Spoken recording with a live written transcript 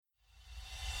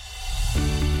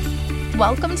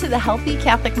welcome to the Healthy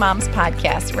Catholic Moms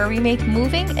podcast, where we make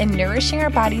moving and nourishing our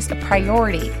bodies a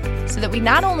priority so that we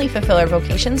not only fulfill our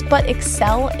vocations, but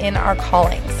excel in our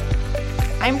callings.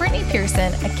 I'm Brittany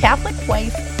Pearson, a Catholic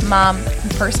wife, mom,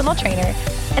 and personal trainer,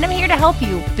 and I'm here to help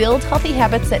you build healthy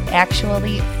habits that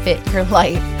actually fit your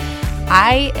life.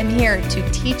 I am here to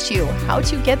teach you how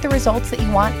to get the results that you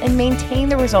want and maintain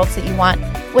the results that you want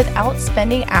without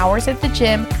spending hours at the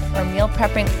gym or meal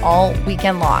prepping all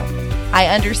weekend long. I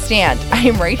understand. I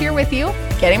am right here with you,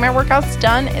 getting my workouts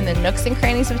done in the nooks and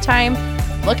crannies of time,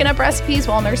 looking up recipes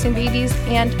while nursing babies,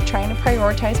 and trying to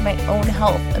prioritize my own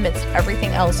health amidst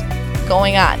everything else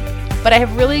going on. But I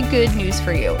have really good news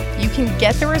for you. You can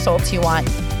get the results you want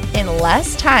in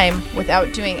less time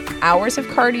without doing hours of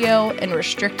cardio and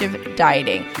restrictive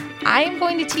dieting. I am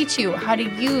going to teach you how to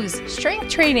use strength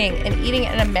training and eating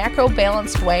in a macro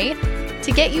balanced way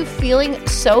to get you feeling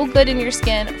so good in your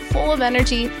skin, full of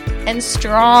energy, and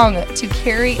strong to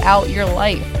carry out your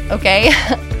life, okay?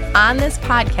 On this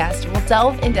podcast, we'll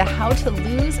delve into how to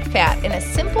lose fat in a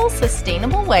simple,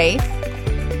 sustainable way,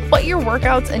 what your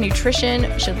workouts and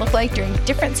nutrition should look like during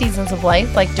different seasons of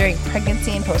life, like during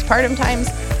pregnancy and postpartum times.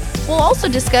 We'll also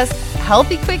discuss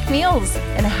healthy, quick meals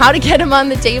and how to get them on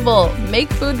the table, make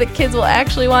food that kids will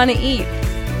actually want to eat,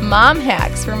 mom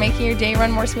hacks for making your day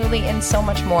run more smoothly, and so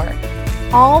much more.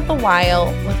 All the while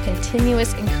with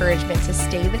continuous encouragement to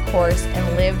stay the course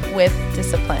and live with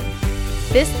discipline.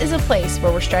 This is a place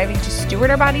where we're striving to steward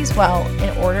our bodies well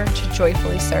in order to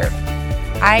joyfully serve.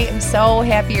 I am so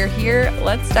happy you're here.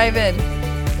 Let's dive in.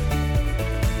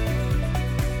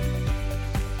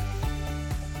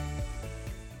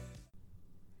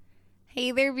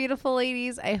 Hey there, beautiful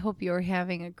ladies. I hope you're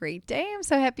having a great day. I'm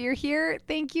so happy you're here.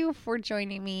 Thank you for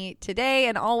joining me today.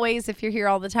 And always, if you're here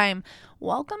all the time,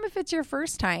 welcome if it's your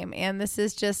first time. And this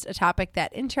is just a topic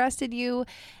that interested you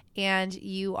and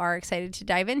you are excited to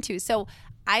dive into. So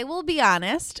I will be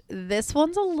honest, this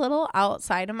one's a little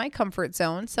outside of my comfort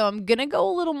zone. So I'm going to go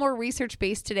a little more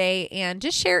research-based today and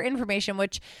just share information,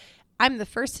 which I'm the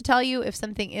first to tell you if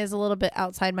something is a little bit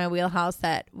outside my wheelhouse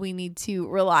that we need to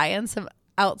rely on some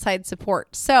outside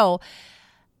support. So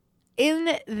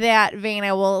in that vein,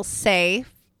 I will say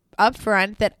up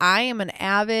front that I am an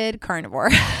avid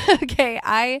carnivore. Okay.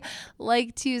 I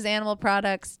like to use animal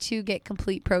products to get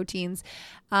complete proteins.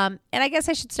 And I guess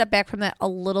I should step back from that a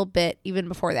little bit even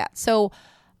before that. So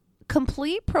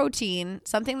complete protein,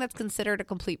 something that's considered a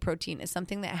complete protein, is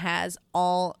something that has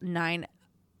all 9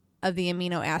 of the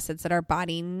amino acids that our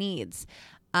body needs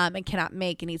and cannot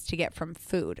make and needs to get from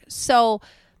food. So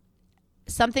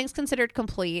something's considered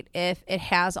complete if it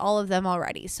has all of them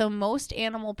already. So most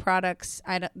animal products,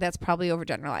 that's probably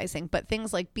overgeneralizing, but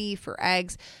things like beef or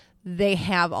eggs, they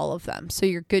have all of them. So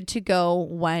you're good to go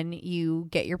when you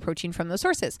get your protein from those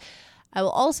sources. I will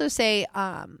also say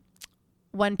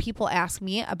when people ask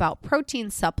me about protein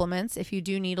supplements, if you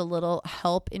do need a little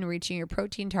help in reaching your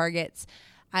protein targets,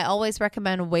 I always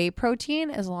recommend whey protein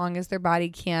as long as their body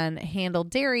can handle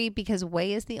dairy, because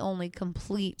whey is the only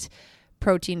complete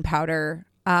protein powder.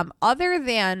 Other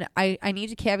than, I need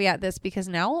to caveat this because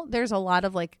now there's a lot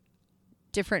of like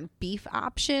different beef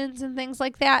options and things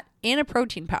like that in a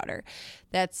protein powder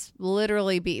that's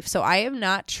literally beef. So I have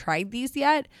not tried these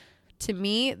yet. To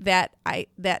me, that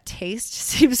taste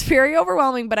seems very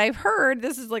overwhelming, but I've heard,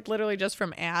 this is like literally just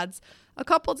from ads, a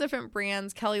couple different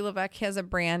brands. Kelly LeVeque has a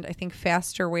brand. I think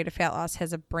Faster Way to Fat Loss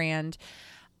has a brand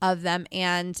of them.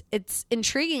 And it's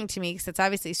intriguing to me because it's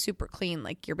obviously super clean.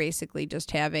 Like you're basically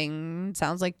just having,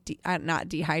 sounds like not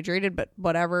dehydrated, but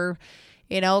whatever,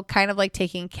 kind of like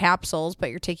taking capsules,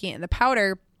 but you're taking it in the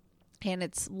powder and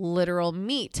it's literal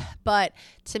meat. But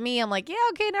to me, I'm like, yeah,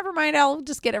 okay, never mind. I'll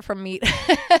just get it from meat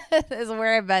is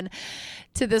where I've been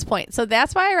to this point. So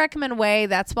that's why I recommend whey.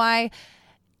 That's why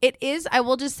it is, I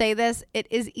will just say this, it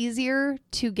is easier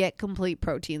to get complete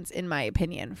proteins, in my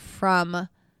opinion, from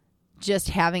just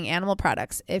having animal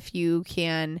products if you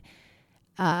can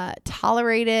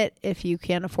tolerate it, if you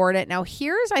can afford it. Now,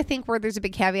 here's, I think, where there's a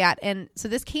big caveat. And so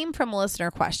this came from a listener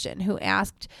question who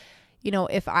asked,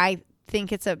 if I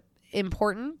think it's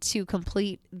important to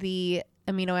complete the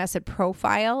amino acid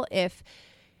profile if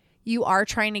you are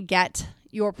trying to get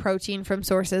your protein from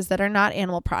sources that are not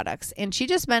animal products. And she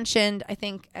just mentioned, I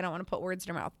think, I don't want to put words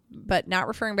in her mouth, but not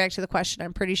referring back to the question,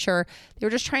 I'm pretty sure they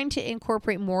were just trying to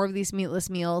incorporate more of these meatless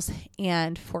meals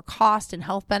and for cost and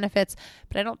health benefits,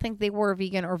 but I don't think they were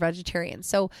vegan or vegetarian.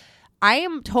 So I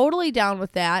am totally down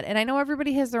with that. And I know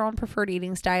everybody has their own preferred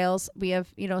eating styles. We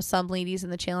have, some ladies in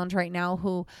the challenge right now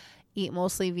who eat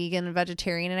mostly vegan and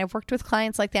vegetarian. And I've worked with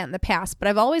clients like that in the past, but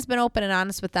I've always been open and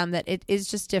honest with them that it is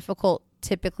just difficult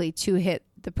typically to hit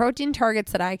the protein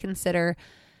targets that I consider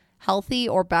healthy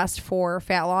or best for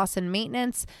fat loss and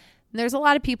maintenance. And there's a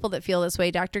lot of people that feel this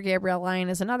way. Dr. Gabrielle Lyon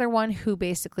is another one who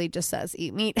basically just says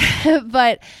eat meat.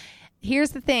 But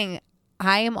here's the thing.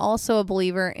 I am also a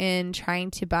believer in trying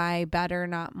to buy better,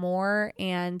 not more.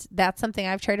 And that's something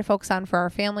I've tried to focus on for our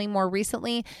family more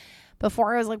recently.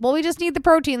 Before I was like, well, we just need the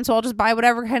protein, so I'll just buy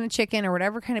whatever kind of chicken or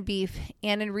whatever kind of beef.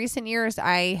 And in recent years,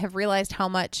 I have realized how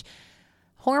much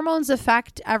hormones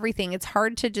affect everything. It's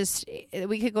hard to just,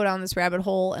 we could go down this rabbit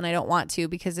hole and I don't want to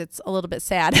because it's a little bit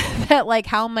sad that like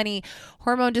how many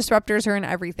hormone disruptors are in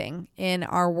everything in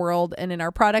our world and in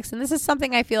our products. And this is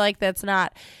something I feel like that's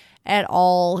not at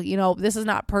all, this is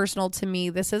not personal to me.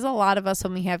 This is a lot of us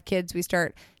when we have kids, we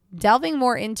start delving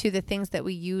more into the things that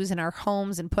we use in our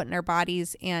homes and put in our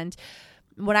bodies. And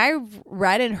when I've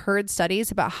read and heard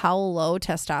studies about how low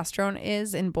testosterone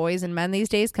is in boys and men these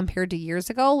days compared to years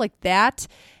ago, like that,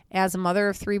 as a mother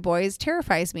of 3 boys,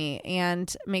 terrifies me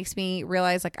and makes me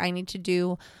realize like I need to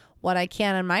do what I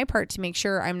can on my part to make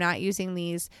sure I'm not using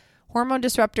these hormone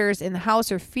disruptors in the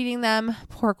house or feeding them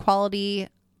poor quality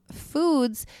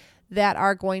foods that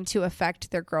are going to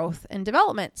affect their growth and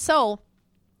development. So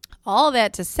all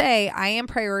that to say, I am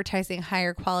prioritizing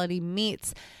higher quality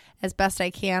meats as best I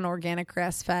can, organic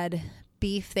grass-fed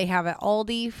beef. They have at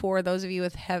Aldi. For those of you who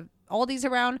have Aldis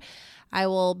around,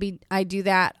 I do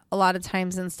that a lot of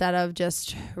times instead of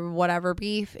just whatever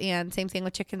beef, and same thing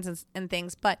with chickens and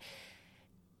things. But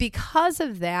because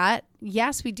of that,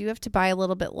 yes, we do have to buy a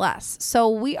little bit less. So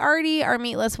we already are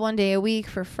meatless 1 day a week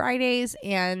for Fridays.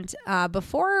 And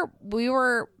before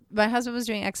my husband was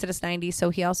doing Exodus 90, so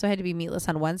he also had to be meatless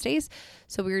on Wednesdays.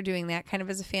 So we were doing that kind of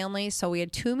as a family. So we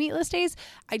had 2 meatless days.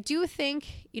 I do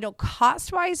think,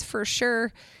 cost-wise for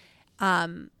sure,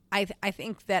 I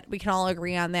think that we can all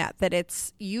agree on that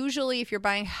it's usually if you're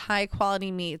buying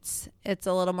high-quality meats, it's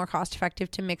a little more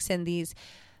cost-effective to mix in these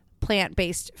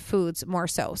plant-based foods more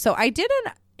so. So I did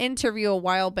an interview a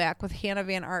while back with Hannah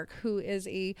Van Ark, who is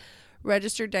a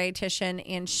registered dietitian,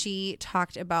 and she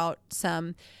talked about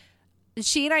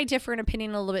she and I differ in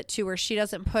opinion a little bit too, where she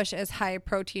doesn't push as high a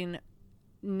protein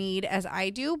need as I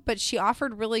do, but she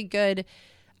offered really good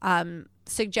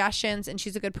suggestions, and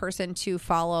she's a good person to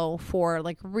follow for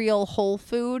like real whole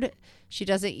food. She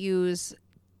doesn't use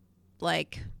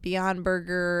like Beyond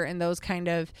Burger and those kind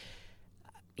of,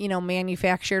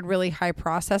 manufactured really high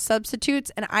processed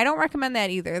substitutes. And I don't recommend that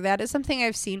either. That is something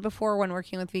I've seen before when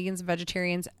working with vegans and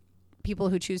vegetarians. People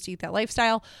who choose to eat that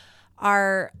lifestyle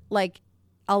are like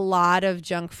a lot of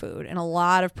junk food and a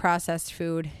lot of processed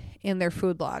food in their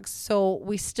food logs. So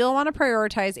we still want to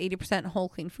prioritize 80% whole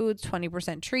clean foods,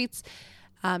 20% treats.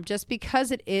 Just because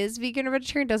it is vegan or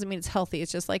vegetarian doesn't mean it's healthy.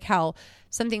 It's just like how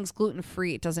something's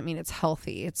gluten-free. It doesn't mean it's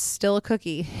healthy. It's still a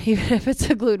cookie, even if it's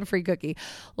a gluten-free cookie.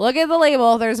 Look at the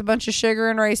label. There's a bunch of sugar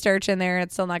and rice starch in there.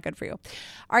 It's still not good for you.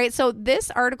 All right. So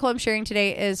this article I'm sharing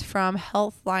today is from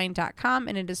healthline.com,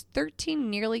 and it is 13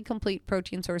 nearly complete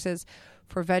protein sources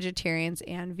for vegetarians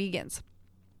and vegans.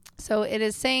 So it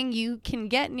is saying you can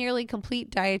get nearly complete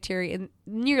dietary, and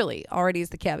nearly already is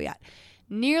the caveat,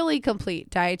 nearly complete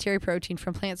dietary protein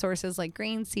from plant sources like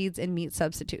grains, seeds, and meat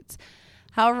substitutes.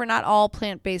 However, not all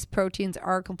plant-based proteins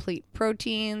are complete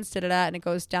proteins, and it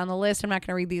goes down the list. I'm not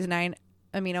going to read these 9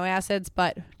 amino acids,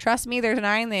 but trust me, there's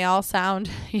 9. They all sound,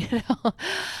 a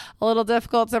little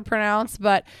difficult to pronounce,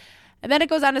 and then it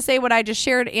goes on to say what I just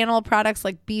shared, animal products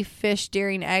like beef, fish,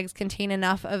 dairy, and eggs contain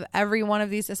enough of every one of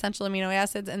these essential amino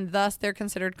acids, and thus they're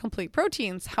considered complete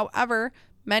proteins. However,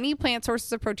 many plant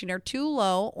sources of protein are too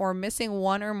low or missing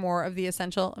one or more of the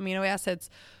essential amino acids,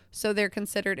 so they're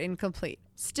considered incomplete.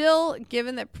 Still,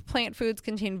 given that plant foods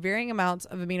contain varying amounts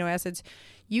of amino acids,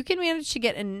 you can manage to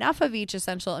get enough of each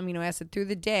essential amino acid through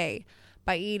the day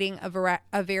by eating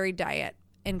a varied diet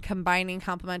and combining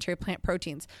complementary plant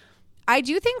proteins. I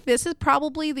do think this is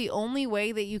probably the only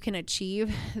way that you can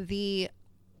achieve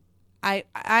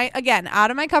again,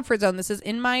 out of my comfort zone, this is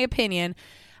in my opinion,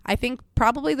 I think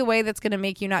probably the way that's going to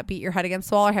make you not beat your head against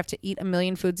the wall or have to eat a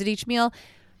million foods at each meal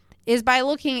is by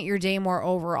looking at your day more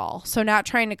overall. So not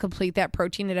trying to complete that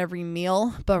protein at every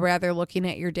meal, but rather looking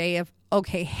at your day of,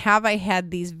 okay, have I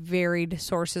had these varied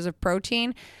sources of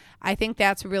protein? I think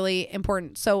that's really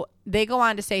important. So they go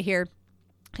on to say here,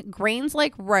 grains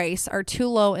like rice are too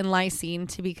low in lysine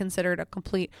to be considered a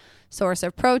complete source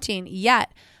of protein,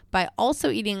 yet by also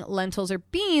eating lentils or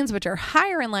beans, which are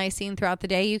higher in lysine throughout the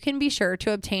day, you can be sure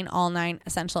to obtain all 9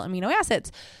 essential amino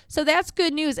acids. So that's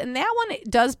good news. And that one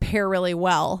does pair really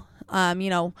well.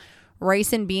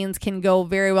 Rice and beans can go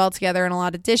very well together in a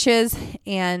lot of dishes,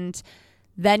 and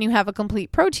then you have a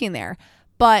complete protein there.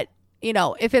 But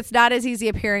if it's not as easy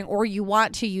appearing, or you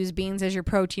want to use beans as your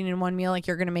protein in one meal, like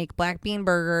you're going to make black bean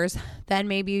burgers, then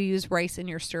maybe you use rice in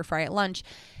your stir fry at lunch,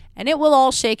 and it will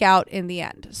all shake out in the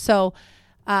end. So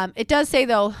it does say,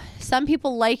 though, some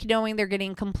people like knowing they're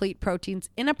getting complete proteins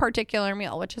in a particular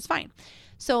meal, which is fine.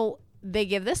 So they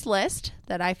give this list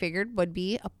that I figured would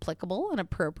be applicable and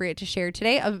appropriate to share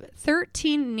today of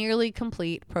 13 nearly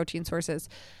complete protein sources.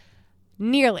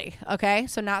 Nearly. Okay.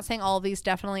 So not saying all of these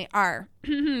definitely are.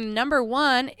 Number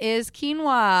 1 is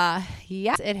quinoa.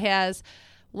 Yes, it has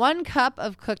 1 cup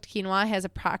of cooked quinoa has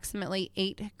approximately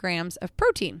 8 grams of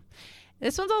protein.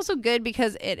 This one's also good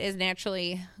because it is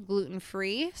naturally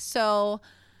gluten-free. So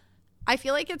I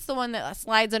feel like it's the one that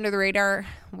slides under the radar,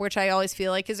 which I always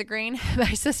feel like is a grain.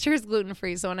 My sister is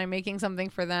gluten-free, so when I'm making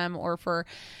something for them or for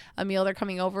a meal they're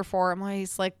coming over for, I'm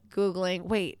always like Googling,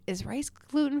 wait, is rice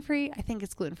gluten-free? I think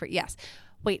it's gluten-free. Yes.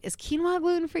 Wait, is quinoa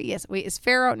gluten-free? Yes. Wait, is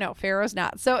farro? No, farro's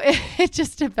not. So it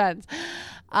just depends.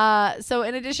 So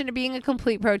in addition to being a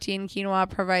complete protein, quinoa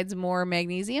provides more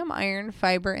magnesium, iron,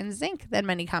 fiber, and zinc than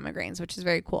many common grains, which is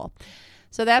very cool.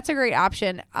 So that's a great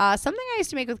option. Something I used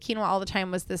to make with quinoa all the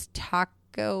time was this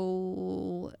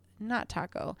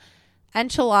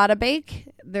enchilada bake.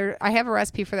 I have a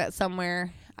recipe for that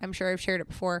somewhere. I'm sure I've shared it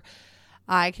before.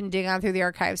 I can dig on through the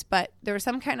archives, but there was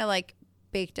some kind of like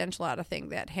baked enchilada thing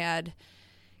that had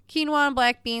quinoa and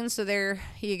black beans. So there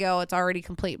you go. It's already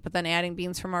complete, but then adding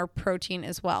beans from our protein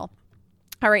as well.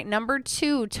 All right. Number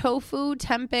 2, tofu,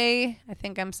 tempeh. I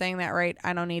think I'm saying that right.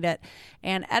 I don't need it.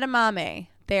 And edamame.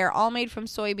 They are all made from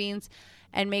soybeans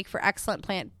and make for excellent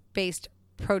plant-based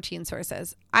protein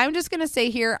sources. I'm just going to say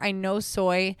here, I know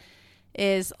soy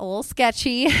is a little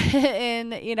sketchy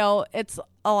and, it's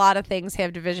a lot of things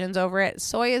have divisions over it.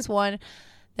 Soy is one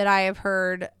that I have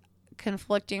heard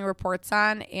conflicting reports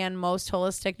on, and most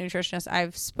holistic nutritionists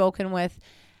I've spoken with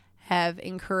have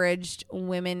encouraged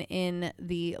women in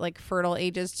the fertile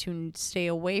ages to stay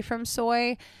away from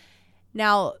soy.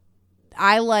 Now,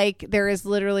 there is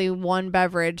literally one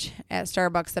beverage at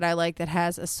Starbucks that I like that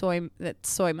has soy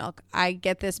milk. I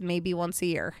get this maybe once a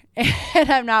year and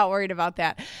I'm not worried about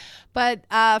that. But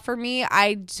for me,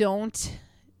 I don't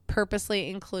purposely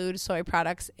include soy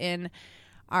products in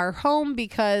our home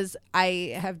because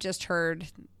I have just heard,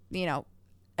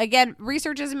 again,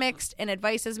 research is mixed and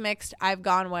advice is mixed. I've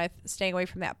gone with staying away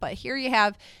from that. But here you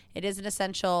have, it is an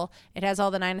essential. It has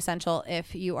all the 9 essential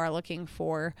if you are looking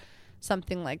for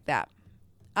something like that.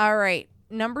 All right.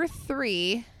 Number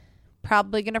 3,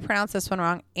 probably going to pronounce this one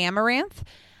wrong. Amaranth.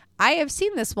 I have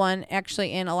seen this one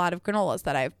actually in a lot of granolas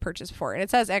that I've purchased before. And it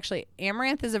says actually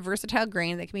amaranth is a versatile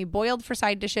grain that can be boiled for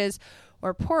side dishes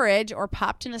or porridge or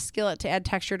popped in a skillet to add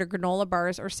texture to granola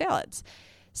bars or salads.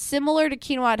 Similar to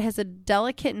quinoa, it has a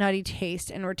delicate nutty taste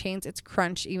and retains its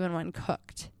crunch even when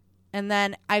cooked. And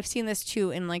then I've seen this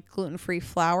too in gluten-free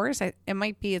flours. It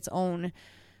might be its own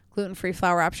gluten-free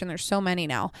flour option. There's so many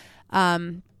now.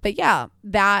 But yeah,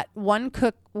 that one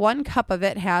cup of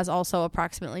it has also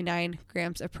approximately 9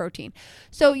 grams of protein.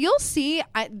 So you'll see,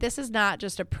 this is not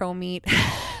just a pro meat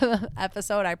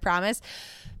episode, I promise.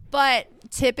 But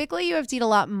typically you have to eat a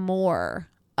lot more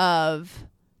of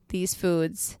these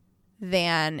foods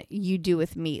than you do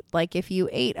with meat. Like if you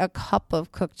ate a cup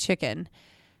of cooked chicken,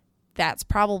 that's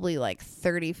probably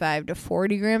 35 to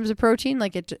 40 grams of protein.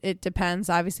 It depends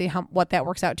obviously what that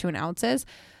works out to in ounces.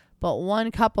 But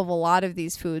 1 cup of a lot of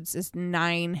these foods is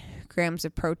 9 grams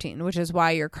of protein, which is why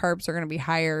your carbs are going to be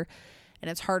higher and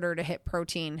it's harder to hit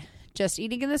protein just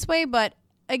eating in this way. But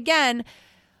again,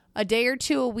 a day or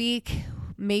 2 a week,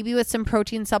 maybe with some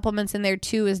protein supplements in there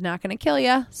too, is not going to kill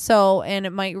you. And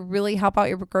it might really help out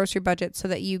your grocery budget so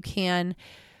that you can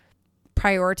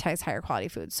prioritize higher quality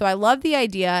foods. So I love the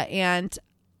idea. And,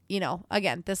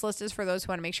 again, this list is for those who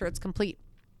want to make sure it's complete.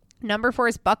 Number 4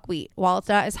 is buckwheat. While it's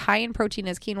not as high in protein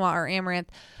as quinoa or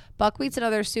amaranth, buckwheat's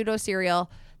another pseudo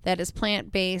cereal that is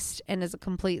plant-based and is a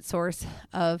complete source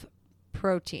of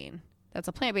protein. That's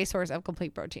a plant-based source of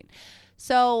complete protein.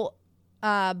 So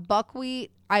buckwheat,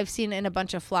 I've seen in a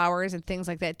bunch of flours and things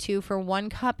like that too. For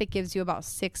 1 cup, it gives you about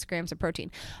 6 grams of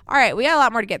protein. All right, we got a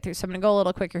lot more to get through, so I'm going to go a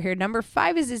little quicker here. Number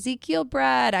 5 is Ezekiel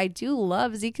bread. I do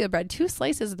love Ezekiel bread. 2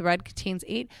 slices of the bread contains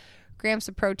 8 grams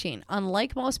of protein.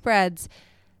 Unlike most breads,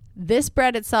 this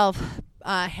bread itself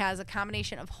has a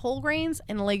combination of whole grains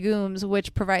and legumes,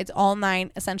 which provides all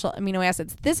 9 essential amino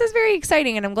acids. This is very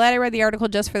exciting, and I'm glad I read the article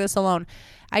just for this alone.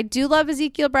 I do love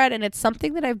Ezekiel bread, and it's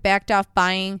something that I've backed off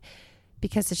buying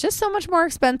because it's just so much more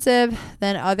expensive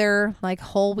than other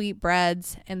whole wheat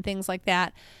breads and things like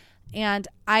that. And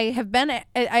I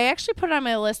actually put it on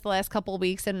my list the last couple of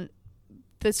weeks, and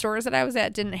the stores that I was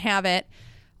at didn't have it.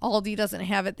 Aldi doesn't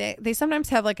have it. They sometimes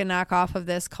have like a knockoff of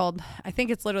this called, I think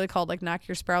it's literally called like Knock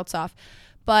Your Sprouts Off.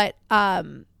 But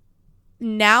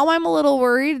now I'm a little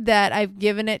worried that I've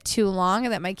given it too long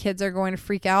and that my kids are going to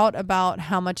freak out about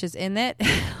how much is in it.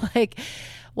 Like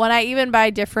when I even buy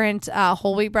different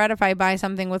whole wheat bread, if I buy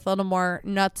something with a little more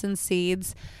nuts and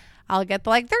seeds, I'll get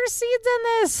there's seeds in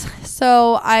this.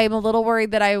 So I'm a little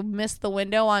worried that I missed the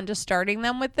window on just starting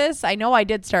them with this. I know I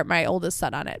did start my oldest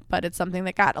son on it, but it's something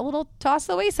that got a little tossed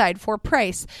to the wayside for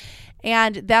price.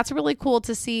 And that's really cool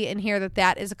to see and hear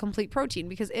that is a complete protein,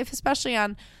 because especially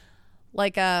on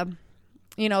like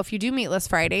if you do meatless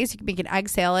Fridays, you can make an egg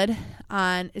salad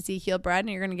on Ezekiel bread and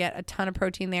you're going to get a ton of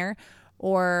protein there.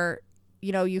 Or,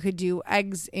 you could do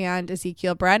eggs and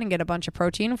Ezekiel bread and get a bunch of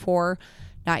protein for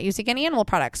not using any animal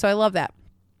products. So I love that.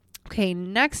 Okay,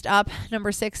 next up,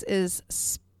 number 6 is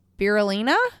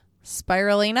spirulina.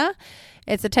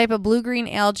 It's a type of blue-green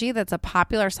algae that's a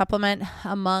popular supplement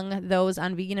among those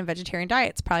on vegan and vegetarian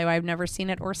diets. Probably why I've never seen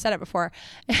it or said it before.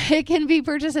 It can be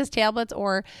purchased as tablets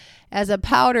or as a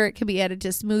powder. It can be added to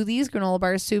smoothies, granola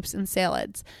bars, soups, and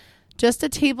salads. Just a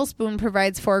tablespoon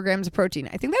provides 4 grams of protein.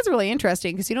 I think that's really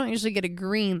interesting because you don't usually get a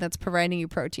green that's providing you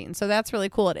protein. So that's really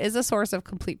cool. It is a source of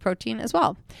complete protein as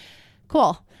well.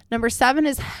 Cool. Number 7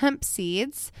 is hemp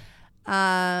seeds.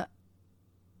 Coming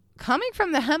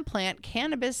from the hemp plant,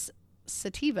 Cannabis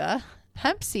sativa,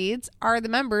 hemp seeds are the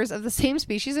members of the same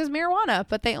species as marijuana,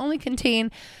 but they only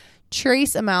contain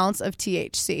trace amounts of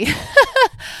THC.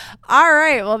 All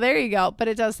right. Well, there you go. But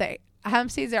it does say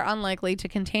hemp seeds are unlikely to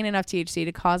contain enough THC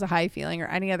to cause a high feeling or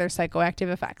any other psychoactive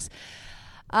effects.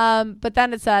 But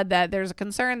then it said that there's a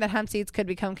concern that hemp seeds could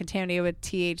become contaminated with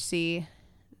THC,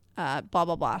 blah,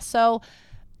 blah, blah. So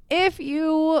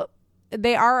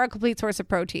they are a complete source of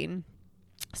protein.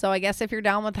 So I guess if you're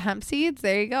down with the hemp seeds,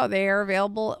 there you go. They are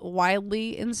available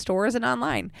widely in stores and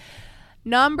online.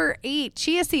 Number 8,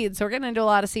 chia seeds. So we're getting into a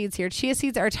lot of seeds here. Chia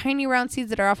seeds are tiny round seeds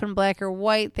that are often black or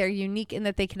white. They're unique in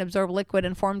that they can absorb liquid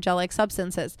and form gel-like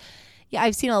substances. Yeah,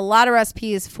 I've seen a lot of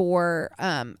recipes for,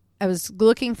 I was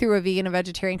looking through a vegan and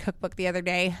vegetarian cookbook the other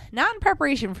day, not in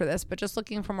preparation for this, but just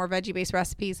looking for more veggie-based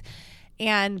recipes,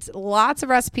 and lots of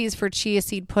recipes for chia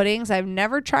seed puddings. I've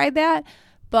never tried that,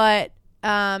 but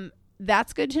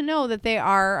that's good to know that they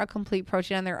are a complete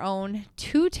protein on their own.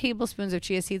 2 tablespoons of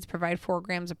chia seeds provide 4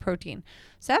 grams of protein.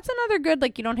 So that's another good,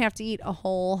 you don't have to eat a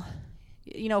whole,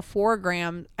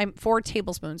 4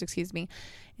 tablespoons,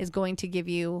 is going to give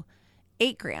you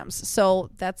 8 grams. So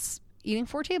that's eating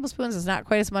 4 tablespoons is not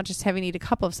quite as much as having to eat a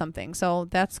cup of something. So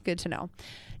that's good to know.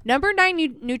 Number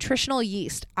 9, nutritional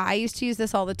yeast. I used to use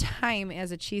this all the time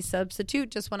as a cheese substitute,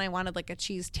 just when I wanted a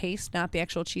cheese taste, not the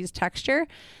actual cheese texture.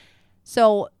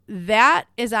 So that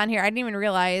is on here. I didn't even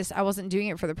realize I wasn't doing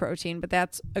it for the protein, but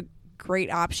that's a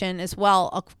great option as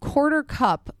well. A 1/4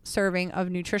 cup serving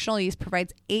of nutritional yeast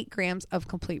provides 8 grams of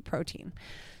complete protein.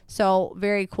 So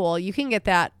very cool. You can get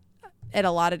that at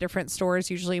a lot of different stores,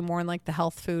 usually more in the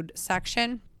health food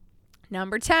section.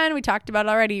 Number 10, we talked about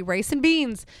already, rice and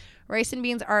beans. Rice and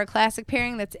beans are a classic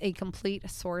pairing that's a complete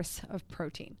source of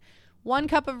protein. 1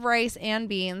 cup of rice and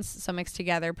beans, so mixed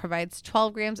together, provides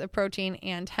 12 grams of protein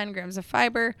and 10 grams of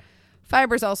fiber.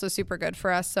 Fiber is also super good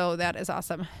for us, so that is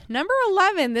awesome. Number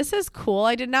 11, this is cool.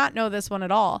 I did not know this one at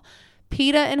all.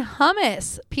 Pita and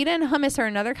hummus. Pita and hummus are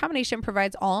another combination,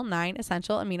 provides all 9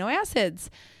 essential amino acids.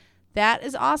 That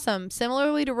is awesome.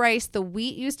 Similarly to rice, the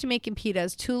wheat used to make in pita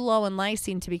is too low in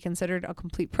lysine to be considered a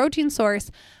complete protein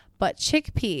source, but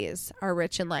chickpeas are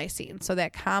rich in lysine, so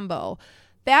that combo.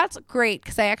 That's great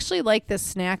because I actually like this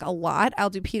snack a lot. I'll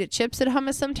do pita chips at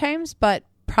hummus sometimes, but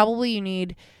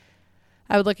probably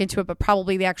I would look into it, but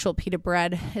probably the actual pita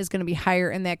bread is going to be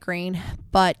higher in that grain.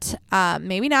 But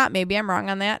maybe not. Maybe I'm wrong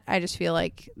on that. I just feel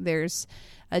like there's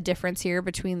a difference here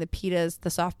between the pitas, the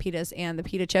soft pitas, and the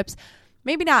pita chips.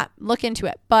 Maybe not. Look into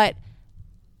it. But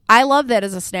I love that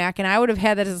as a snack, and I would have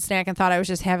had that as a snack and thought I was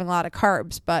just having a lot of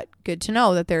carbs, but good to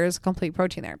know that there is complete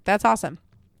protein there. That's awesome.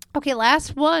 Okay,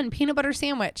 last one, peanut butter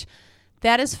sandwich.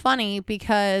 That is funny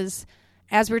because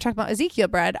as we were talking about Ezekiel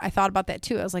bread, I thought about that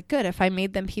too. I was like, good, if I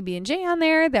made them PB&J on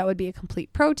there, that would be a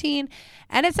complete protein.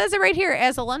 And it says it right here,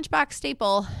 as a lunchbox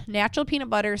staple, natural peanut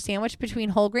butter sandwiched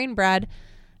between whole grain bread.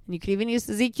 And you could even use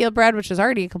Ezekiel bread, which is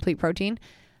already a complete protein.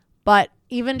 But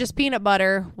even just peanut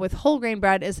butter with whole grain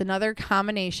bread is another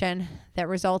combination that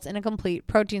results in a complete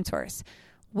protein source.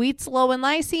 Wheat's low in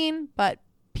lysine, but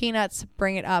peanuts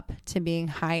bring it up to being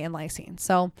high in lysine.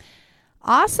 So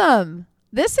awesome.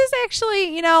 this is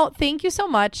actually, thank you so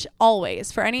much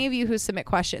always for any of you who submit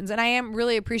questions. And I am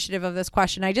really appreciative of this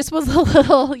question. I just was a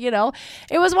little,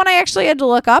 it was one I actually had to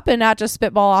look up and not just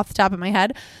spitball off the top of my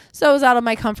head. So I was out of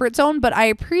my comfort zone, but I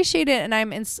appreciate it. And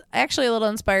I'm actually a little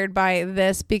inspired by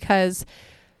this because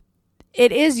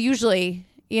it is usually,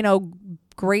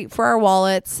 great for our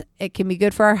wallets. It can be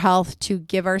good for our health to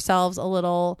give ourselves a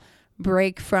little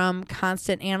break from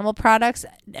constant animal products.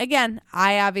 Again,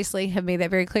 I obviously have made that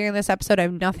very clear in this episode. I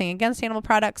have nothing against animal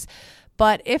products,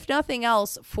 but if nothing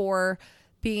else, for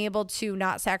being able to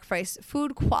not sacrifice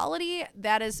food quality,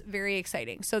 that is very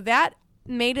exciting. So that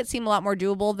made it seem a lot more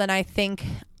doable than I think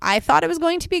I thought it was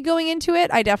going to be going into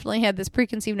it. I definitely had this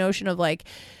preconceived notion of like,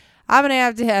 I'm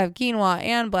going to have quinoa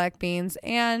and black beans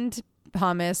and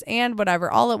hummus and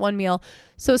whatever all at one meal.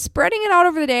 So spreading it out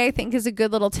over the day, I think, is a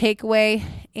good little takeaway.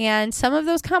 And some of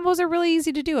those combos are really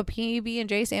easy to do. A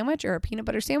PB&J sandwich or a peanut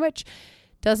butter sandwich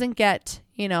doesn't get,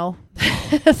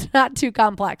 it's not too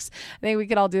complex. I think we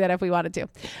could all do that if we wanted to.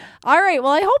 All right.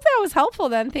 Well, I hope that was helpful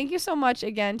then. Thank you so much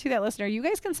again to that listener. You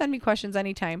guys can send me questions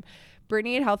anytime.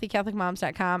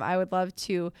 Brittany@healthycatholicmoms.com. I would love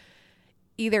to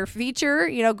either feature,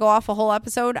 go off a whole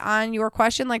episode on your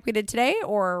question like we did today,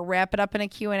 or wrap it up in a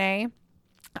Q&A.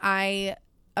 I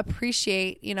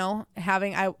appreciate,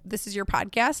 this is your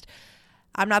podcast.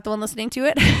 I'm not the one listening to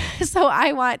it. So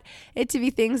I want it to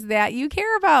be things that you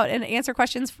care about and answer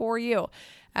questions for you.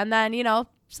 And then,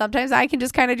 sometimes I can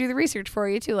just kind of do the research for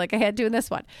you too, like I had to in this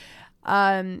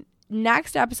one.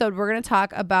 Next episode, we're going to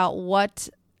talk about what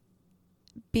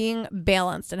being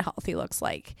balanced and healthy looks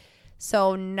like.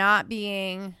 So not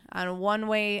being on one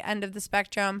way end of the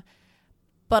spectrum,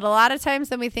 but a lot of times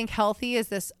then we think healthy is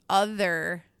this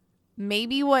other,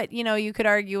 maybe what, you could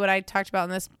argue what I talked about in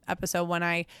this episode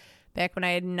back when I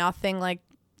had nothing like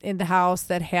in the house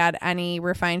that had any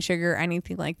refined sugar or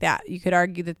anything like that. You could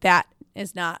argue that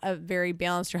is not a very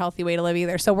balanced or healthy way to live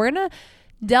either. So we're going to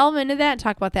delve into that and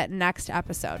talk about that next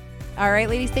episode. All right,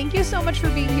 ladies, thank you so much for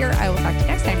being here. I will talk to you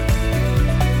next time.